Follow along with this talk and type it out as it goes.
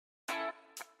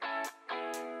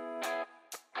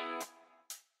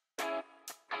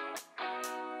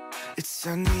It's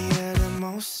sunnier than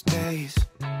most days.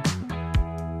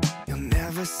 You'll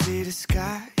never see the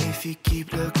sky if you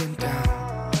keep looking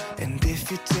down. And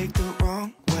if you take the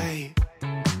wrong way,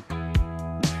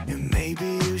 then maybe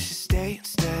you should stay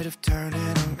instead of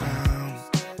turning around.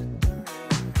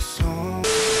 So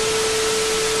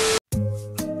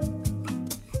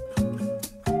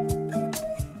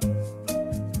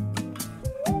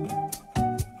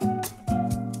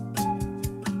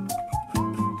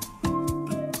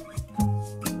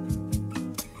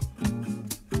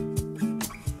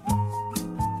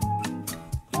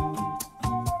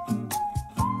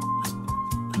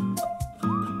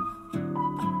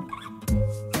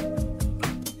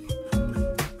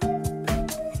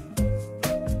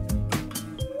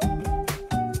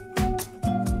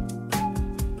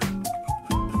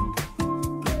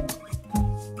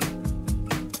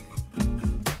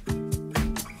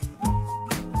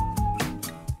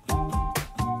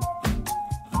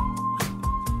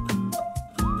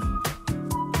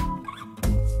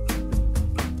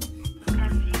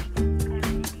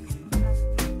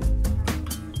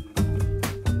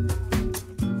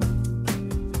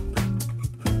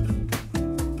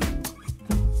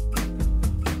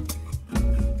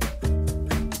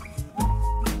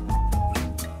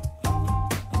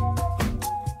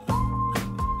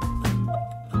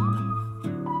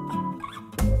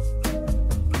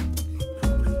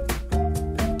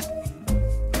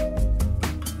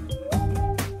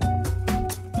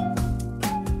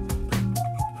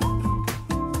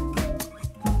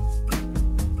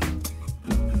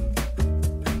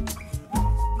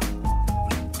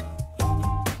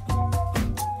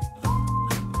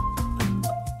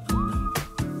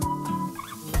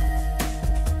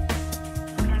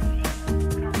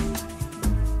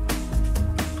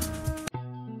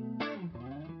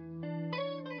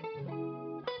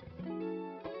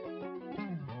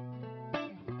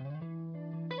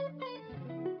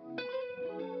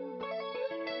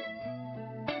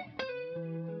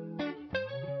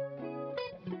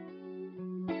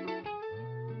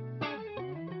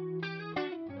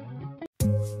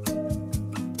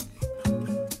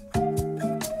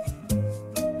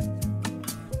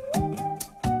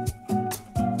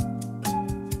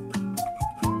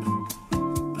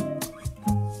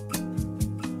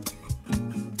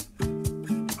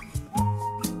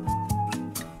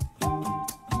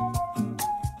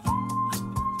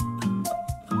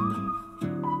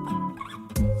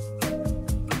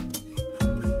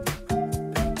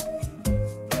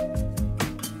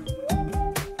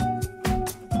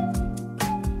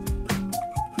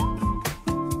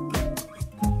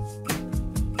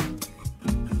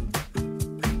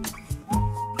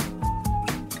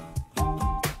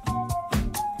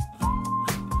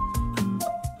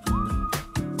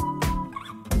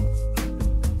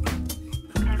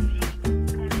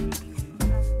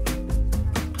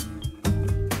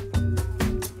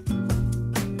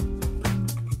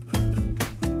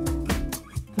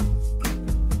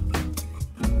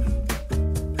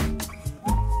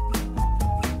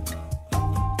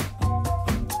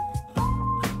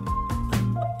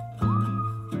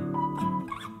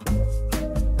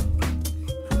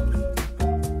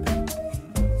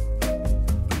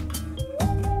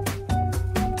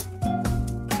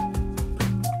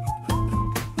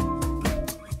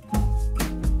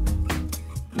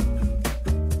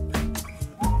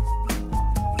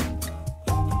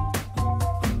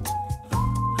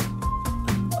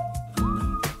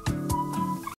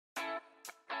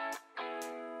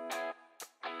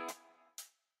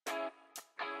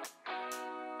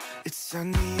it's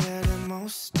sunnier than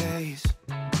most days.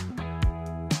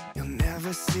 You'll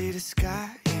never see the sky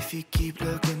if you keep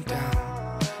looking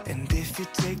down. And if you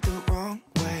take the wrong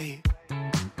way,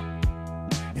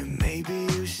 then maybe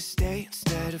you should stay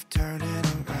instead of turning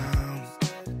around.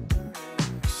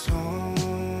 So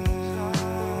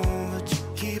but you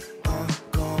keep on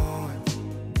going.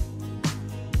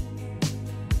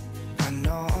 I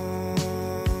know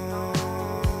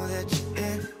that you're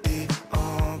in the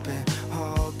open,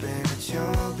 hoping that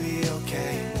you'll be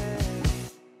okay.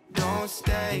 Don't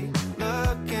stay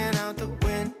looking out the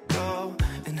window.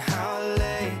 And how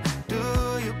late do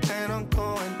you plan on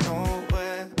going?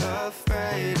 Nowhere,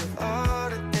 afraid of all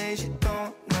the things you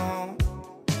don't know.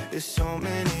 There's so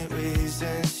many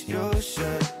reasons you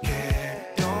should care.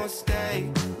 Don't stay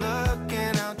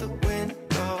looking out the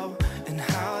window. And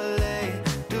how late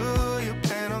do you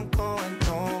plan on going?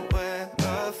 Nowhere,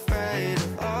 afraid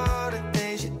of all the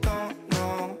things you don't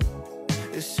know.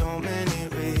 There's so many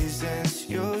reasons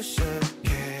you should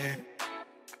care.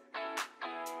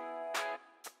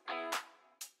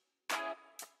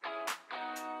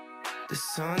 The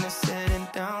sun is setting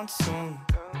down soon.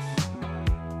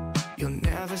 You'll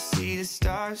never see the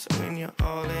stars when you're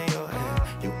all in your head.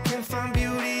 You can find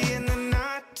beauty in the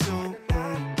night too,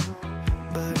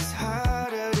 but it's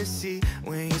harder to see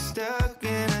when you're stuck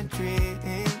in a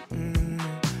dream.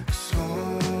 So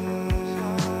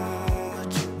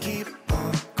would you keep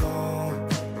on going?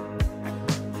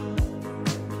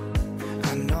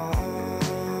 I know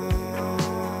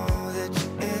that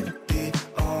you're in the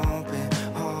open,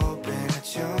 hoping that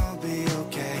you'll be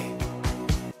okay.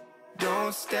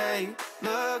 Don't stay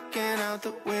looking out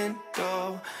the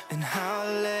window. And how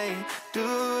late do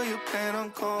you plan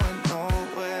on going?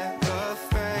 Nowhere.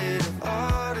 Afraid of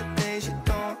all the things you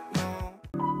don't know.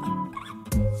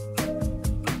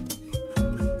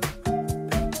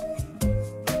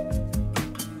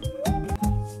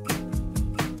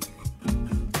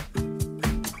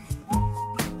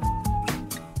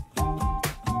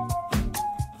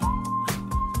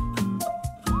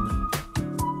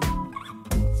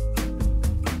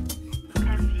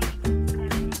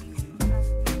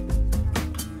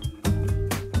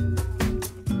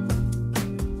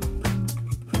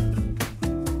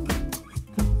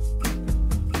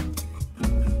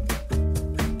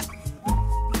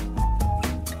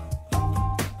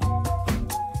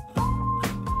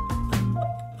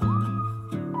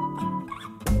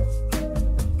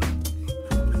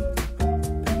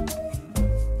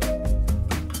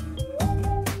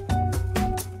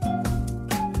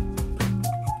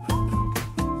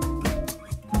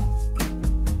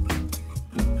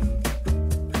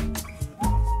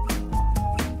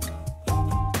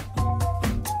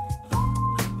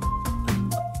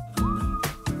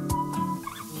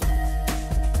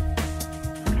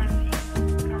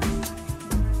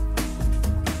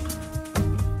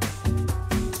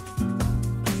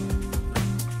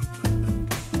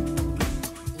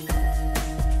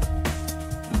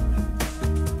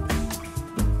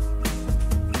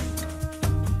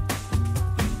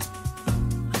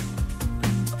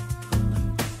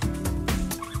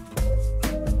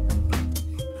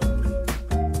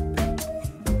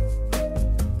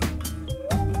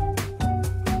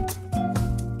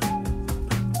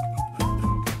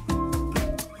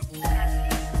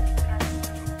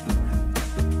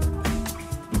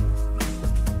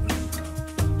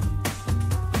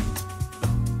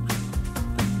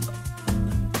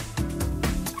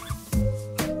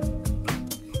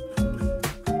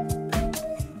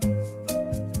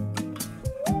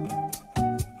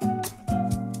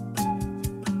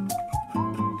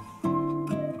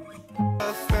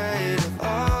 Afraid of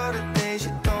all the things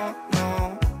you don't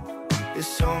know. There's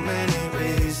so many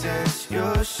reasons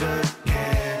you should